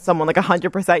giving someone like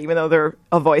 100%, even though they're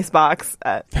a voice box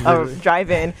at a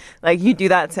drive-in, like you do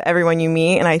that to everyone you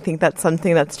meet. And I think that's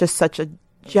something that's just such a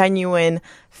genuine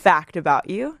fact about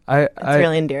you. It's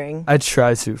really endearing. I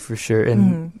try to, for sure.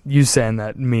 And you saying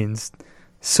that means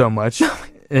so much.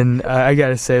 And I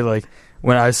gotta say, like,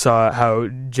 when I saw how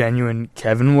genuine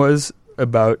Kevin was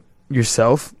about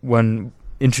yourself when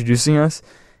introducing us,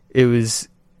 it was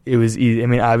easy. I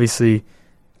mean, obviously,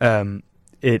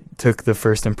 it took the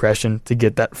first impression to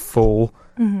get that full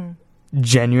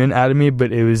genuine out of me,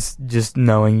 but it was just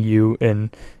knowing you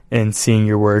and seeing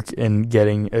your work and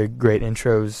getting a great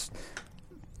intros.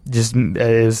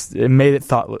 It made it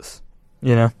thoughtless,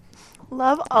 you know.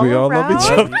 Love all we all around. love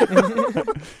each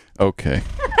other. Okay.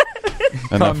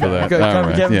 Enough of that. All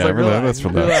right. Yeah, let's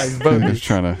relax. I'm just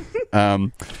trying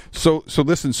to. So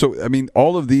listen. So I mean,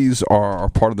 all of these are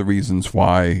part of the reasons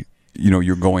why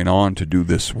you're going on to do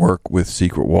this work with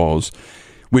Secret Walls,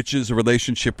 which is a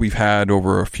relationship we've had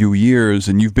over a few years,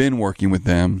 and you've been working with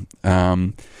them.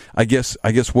 I guess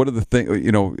what are the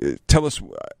things? Tell us.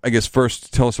 I guess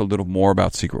first, tell us a little more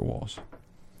about Secret Walls.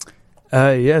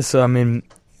 So I mean,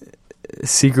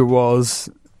 Secret Walls,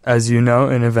 as you know,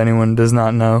 and if anyone does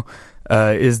not know,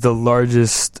 is the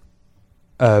largest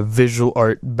visual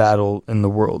art battle in the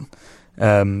world.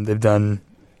 They've done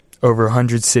over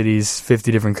 100 cities,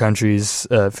 50 different countries,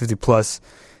 50 plus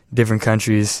different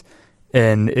countries,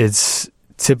 and it's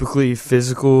typically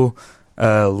physical,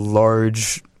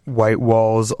 large white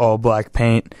walls, all black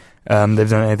paint. They've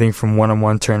done anything from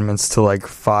 1-on-1 tournaments to like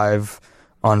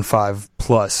 5-on-5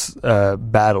 plus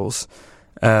battles.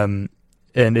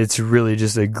 And it's really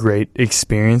just a great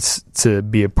experience to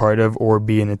be a part of or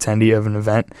be an attendee of an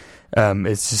event.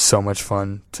 It's just so much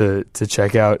fun to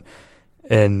check out,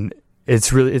 and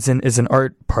it's an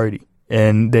art party,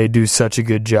 and they do such a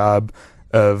good job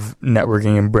of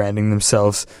networking and branding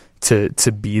themselves to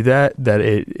be that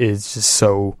it is just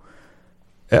so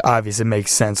obvious. It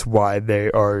makes sense why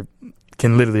they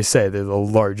can literally say they're the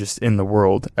largest in the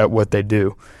world at what they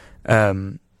do.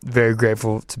 Very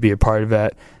grateful to be a part of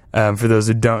that. For those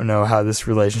who don't know how this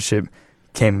relationship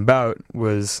came about,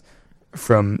 was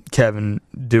from Kevin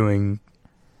doing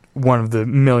one of the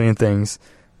million things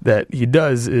that he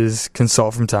does is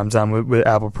consult from time to time with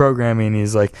Apple programming.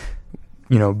 He's like,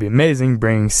 it'd be amazing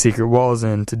bringing Secret Walls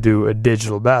in to do a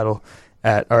digital battle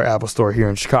at our Apple store here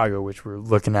in Chicago, which we're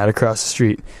looking at across the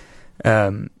street.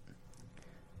 Shout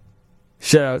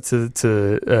out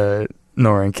to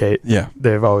Nora and Kate. Yeah.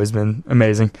 They've always been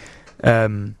amazing.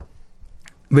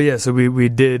 But yeah, so we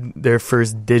did their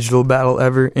first digital battle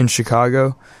ever in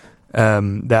Chicago.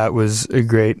 That was a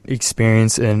great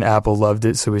experience, and Apple loved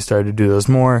it, so we started to do those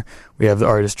more. We have the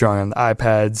artist drawing on the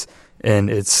iPads, and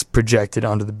it's projected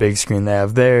onto the big screen they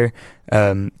have there.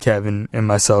 Kevin and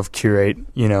myself curate,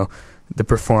 the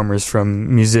performers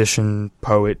from musician,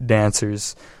 poet,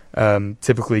 dancers.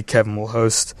 Typically, Kevin will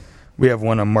host. We have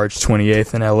one on March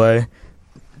 28th in LA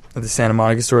at the Santa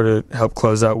Monica store to help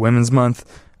close out Women's Month.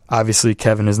 Obviously,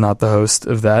 Kevin is not the host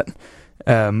of that,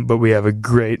 but we have a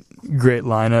great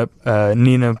lineup.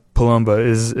 Nina Palumba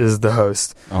is the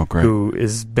host, who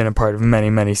has been a part of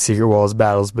many Secret Walls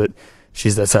battles, but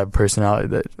she's that type of personality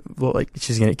that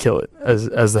she's gonna kill it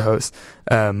as the host.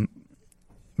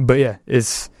 But yeah,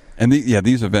 it's. And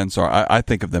these events are, I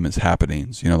think of them as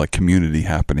happenings, like community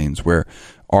happenings where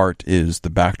art is the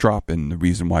backdrop and the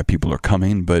reason why people are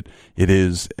coming, but it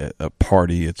is a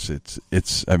party. It's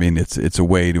a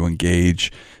way to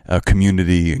engage a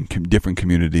community and different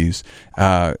communities.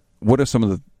 What are some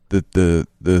of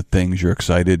the things you're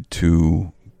excited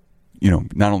to,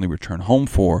 not only return home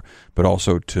for, but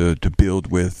also to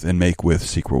build with and make with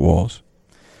Secret Walls?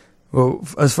 Well,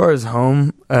 as far as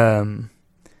home,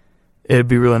 it'd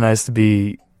be really nice to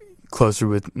be closer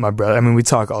with my brother. I mean, we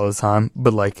talk all the time,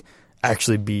 but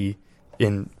actually be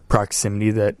in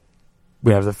proximity that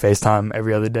we have the FaceTime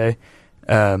every other day.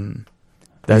 That you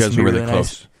guys are really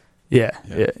close. Nice.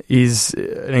 Yeah. He's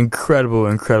an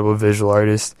incredible visual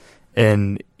artist,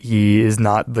 and he is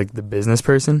not the business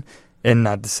person. And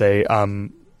not to say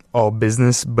I'm all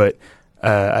business, but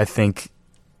I think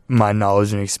my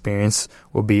knowledge and experience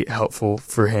will be helpful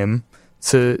for him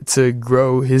to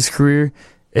grow his career,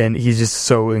 and he's just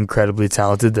so incredibly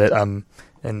talented that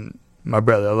and my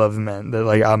brother, I love him, man, that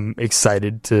I'm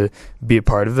excited to be a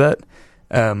part of that.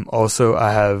 Also,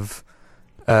 I have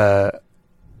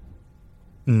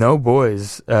no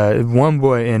boys, one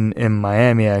boy in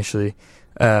Miami actually,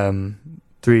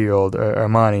 3-year-old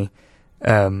Armani,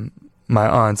 my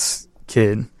aunt's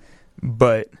kid,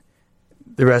 but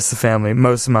the rest of the family,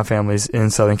 most of my family's in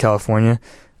Southern California.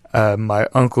 My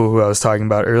uncle, who I was talking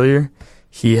about earlier,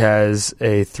 he has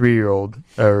a 3-year-old,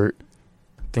 or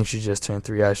I think she just turned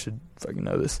 3. I should fucking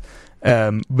know this.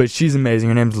 But she's amazing.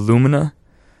 Her name's Lumina.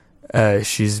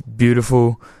 She's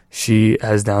beautiful. She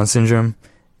has Down syndrome,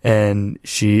 and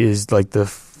she is the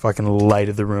fucking light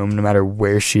of the room. No matter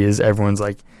where she is, everyone's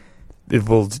it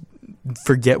will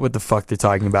forget what the fuck they're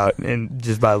talking about, and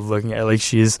just by looking at her,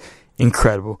 she is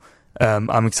incredible.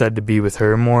 I'm excited to be with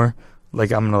her more. I'm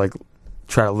gonna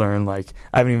try to learn. I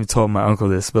haven't even told my uncle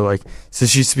this, but so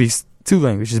she speaks 2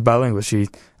 languages. She's bilingual. She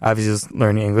obviously is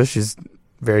learning English. She's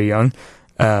very young,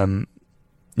 learning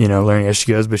as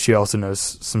she goes, but she also knows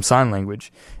some sign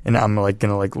language, and I'm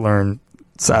gonna learn.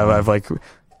 So I've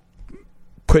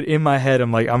put in my head,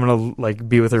 I'm gonna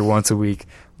be with her once a week,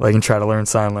 and try to learn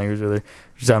sign language with her,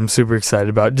 which I'm super excited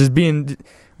about. Just being,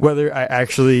 whether I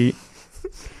actually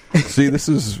see, this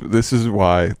is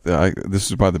why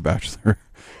The Bachelor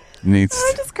needs.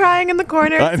 I'm just crying in the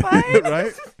corner. It's fine.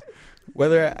 Right?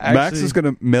 Whether I actually, Max is going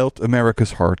to melt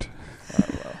America's heart. Oh,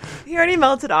 well. He already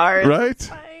melted ours. Right? It's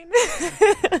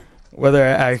fine. Whether I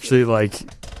actually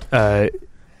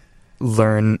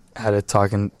learn how to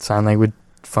talk in sign language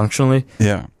functionally.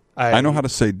 Yeah. I know how to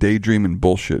say daydream and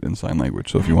bullshit in sign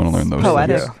language, so if you want to learn those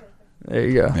poetic. things. There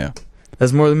you go. Yeah.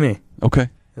 That's more than me. Okay.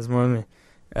 That's more than me.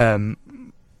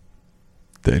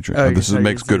 Daydream. This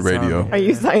makes good radio. Are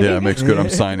you signing? Yeah, it makes good. I'm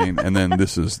signing, and then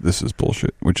this is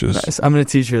bullshit, which is nice. I'm gonna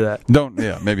teach her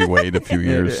that. Maybe wait a few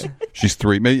years. Yeah. She's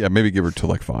 3. Maybe give her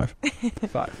to 5.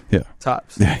 5. Yeah.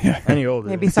 Tops. Yeah. Any older.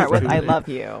 Maybe start with "I love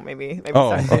you." Maybe.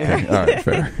 Oh, okay. All right.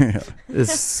 Fair. Yeah.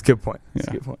 It's a good point. It's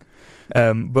a good point.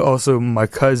 But also my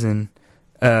cousin,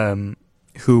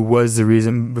 who was the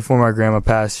reason before my grandma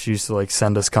passed, she used to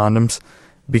send us condoms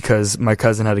because my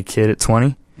cousin had a kid at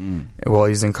 20 while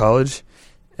he's in college.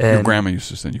 And your grandma used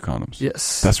to send you condoms?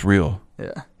 Yes. That's real?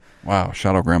 Yeah. Wow.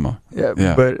 Shout out grandma.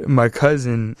 Yeah. But my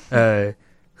cousin,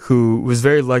 who was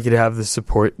very lucky to have the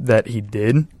support that he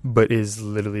did, but is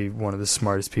literally one of the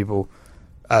smartest people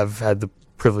I've had the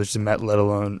privilege to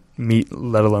meet,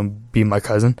 let alone be my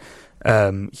cousin.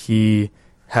 He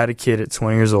had a kid at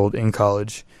 20 years old in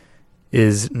college,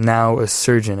 is now a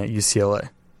surgeon at UCLA.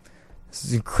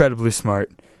 He's incredibly smart.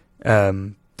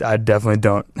 I definitely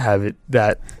don't have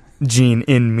that gene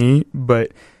in me,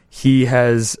 but he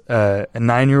has a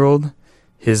 9-year-old.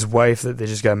 His wife that they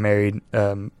just got married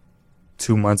 3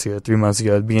 months ago, at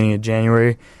the beginning of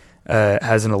January,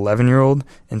 has an 11-year-old,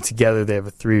 and together they have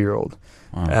a 3-year-old.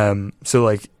 Wow.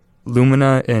 So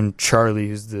Lumina and Charlie,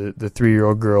 who's the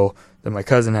 3-year-old girl that my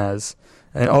cousin has,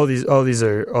 and all these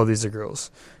are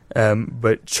girls.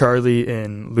 But Charlie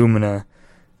and Lumina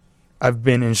I've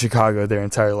been in Chicago their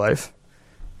entire life,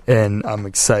 and I'm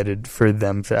excited for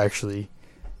them to actually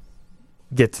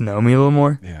get to know me a little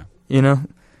more. Yeah. You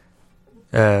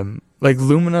know? Like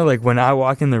Lumina, like when I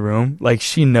walk in the room, like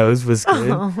she knows what's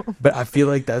good, but I feel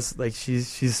like that's like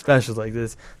she's special. Like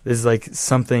there's like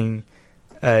something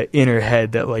in her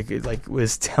head that like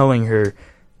was telling her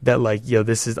that like, yo,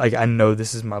 this is like, I know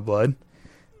this is my blood.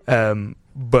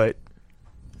 But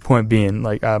point being,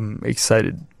 like, I'm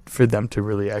excited for them to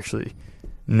really actually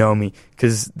know me,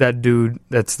 because that dude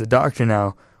that's the doctor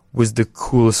now was the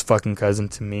coolest fucking cousin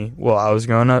to me while I was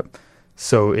growing up.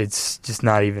 So it's just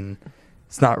not even,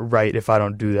 it's not right if I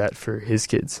don't do that for his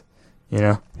kids, you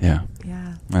know? Yeah.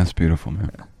 Yeah. That's beautiful,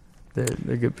 man.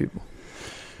 They're good people.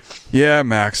 Yeah,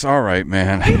 Max. All right,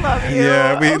 man. We love you.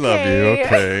 Yeah, we love you.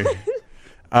 Okay.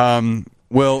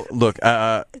 Well, look,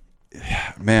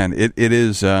 man, it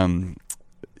is,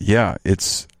 yeah,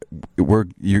 it's,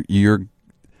 you're,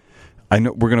 I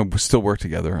know we're going to still work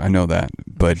together. I know that,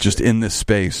 but just in this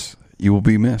space, you will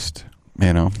be missed,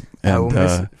 you know? And, I will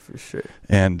miss it for sure.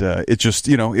 And, it just,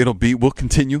 you know, we'll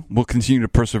continue to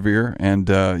persevere, and,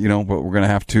 you know, but we're going to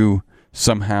have to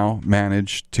somehow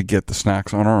manage to get the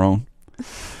snacks on our own.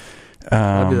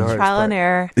 That'd be the hardest Trial part. and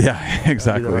error. Yeah,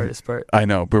 exactly. That'd be the hardest part. I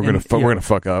know, but we're gonna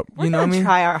fuck up. We're You know what I gonna mean?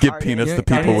 try our Give hardest. peanuts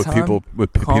to Anytime, people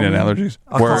with call peanut me. allergies.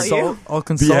 I'll Where- consult. I'll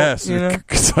consult. Yes, You know?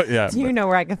 yeah. Do you know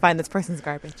where I can find this person's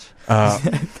garbage?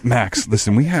 Max,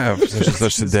 listen, we have such and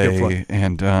such That's a good today,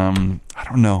 and I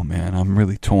don't know, man. I'm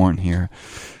really torn here.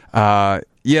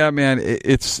 Yeah, man.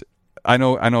 It's I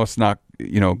know it's not,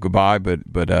 you know, goodbye, but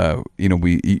you know,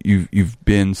 you've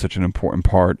been such an important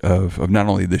part of not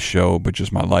only this show but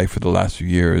just my life for the last few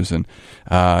years, and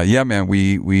yeah, man,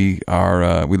 we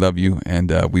love you,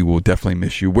 and we will definitely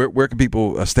miss you. Where can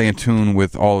people stay in tune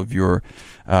with all of your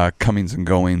comings and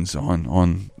goings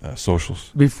on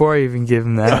socials? Before I even give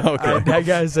him that, Okay. I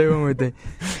gotta say one more thing.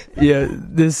 Yeah,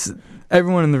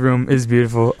 everyone in the room is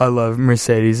beautiful. I love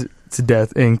Mercedes to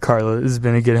death, and Carla has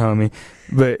been a good homie.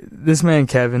 But this man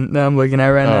Kevin that I'm looking at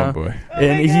right now, Oh boy.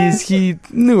 and he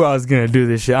knew I was gonna do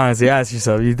this shit. Honestly, ask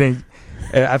yourself, you think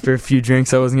after a few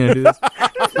drinks I wasn't gonna do this?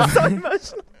 So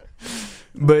emotional.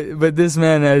 But this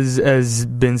man has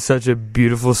been such a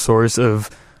beautiful source of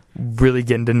really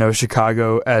getting to know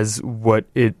Chicago as what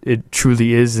it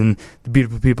truly is, and the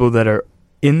beautiful people that are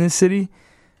in this city.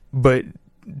 But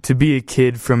to be a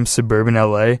kid from suburban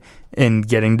LA and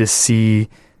getting to see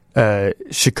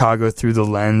Chicago through the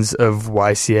lens of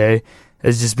YCA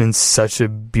has just been such a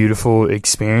beautiful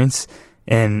experience.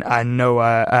 And I know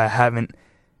I haven't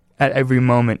at every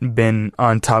moment been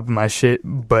on top of my shit,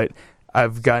 but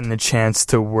I've gotten the chance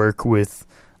to work with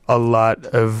a lot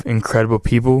of incredible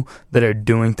people that are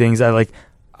doing things I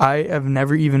have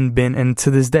never even been, and to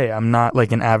this day I'm not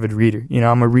like an avid reader. You know,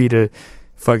 I'm gonna read a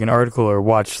fucking article or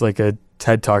watch like a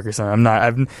TED talk or something.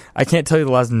 I can't tell you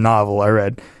the last novel I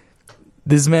read.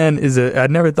 This man I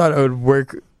never thought I would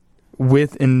work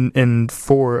with and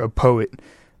for a poet,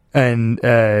 and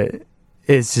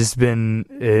it's just been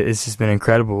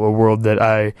incredible. A world that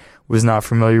I was not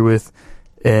familiar with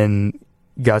and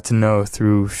got to know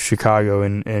through Chicago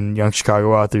and young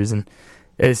Chicago authors, and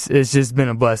it's just been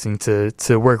a blessing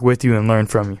to work with you and learn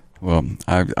from you. Well,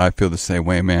 I feel the same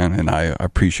way, man, and I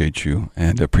appreciate you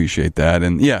and appreciate that.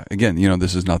 And yeah, again, you know,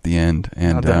 this is not the end,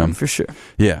 and Not done, for sure.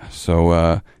 yeah.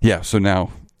 So so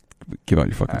now give out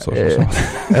your fucking socials.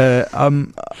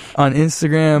 I'm on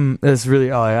Instagram. That's really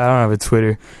all. I don't have a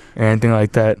Twitter or anything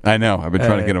like that. I know. I've been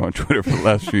trying to get him on Twitter for the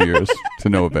last few years to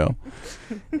no avail.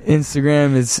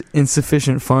 Instagram is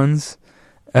insufficient funds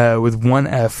with one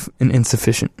F in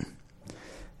insufficient.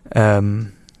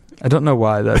 I don't know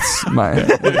why that's my.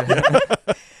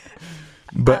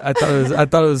 But I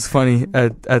thought it was funny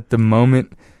at the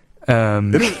moment.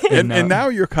 And now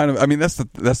you're kind of. I mean, that's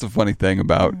the funny thing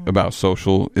about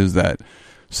social is that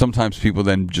sometimes people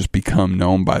then just become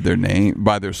known by their name,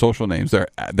 by their social names. They're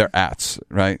ats,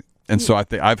 right? And so I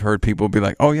think I've heard people be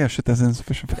like, "Oh yeah, shit, that's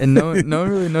insufficient." And no one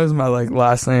really knows my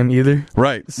last name either.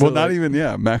 Right. So, well, not even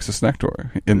Max The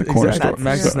Snacktor in the corner store. That's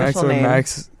Max your The Snacktor, official name.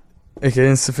 Max, aka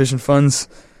insufficient funds.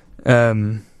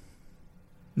 Yeah.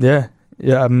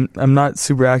 I'm not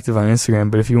super active on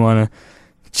Instagram, but if you want to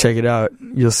check it out,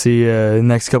 you'll see the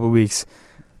next couple of weeks.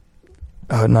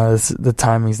 Oh no, the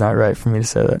timing's not right for me to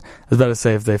say that. I was about to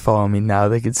say if they follow me now,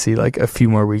 they could see like a few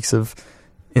more weeks of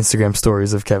Instagram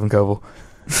stories of Kevin Coval.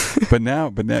 But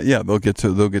now, yeah, they'll get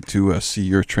to see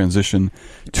your transition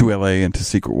to LA and to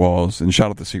Secret Walls. And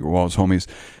shout out to Secret Walls, homies.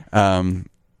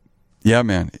 Yeah,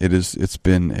 man, it's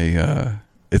been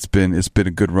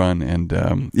a good run,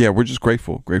 and yeah, we're just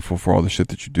grateful for all the shit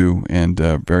that you do, and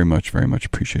very much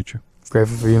appreciate you.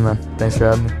 Grateful for you, man. Thanks for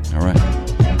having me. All right.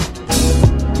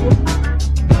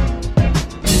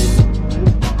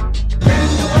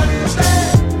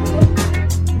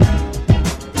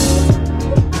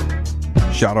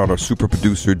 Shout out our super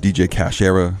producer, DJ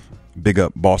Cashera. Big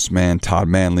up boss man, Todd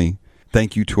Manley.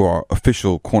 Thank you to our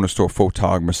official corner store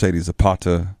photog, Mercedes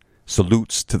Zapata.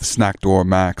 Salutes to the Snacktor,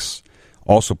 Max.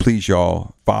 Also, please,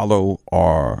 y'all, follow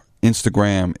our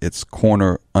Instagram. It's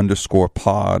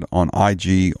corner_pod on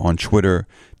IG, on Twitter.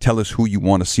 Tell us who you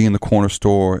want to see in the corner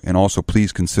store. And also,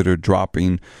 please consider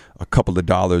dropping a couple of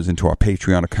dollars into our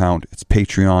Patreon account. It's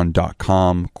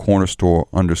patreon.com,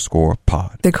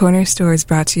 cornerstore_pod. The Corner Store is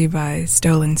brought to you by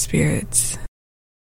Stolen Spirits.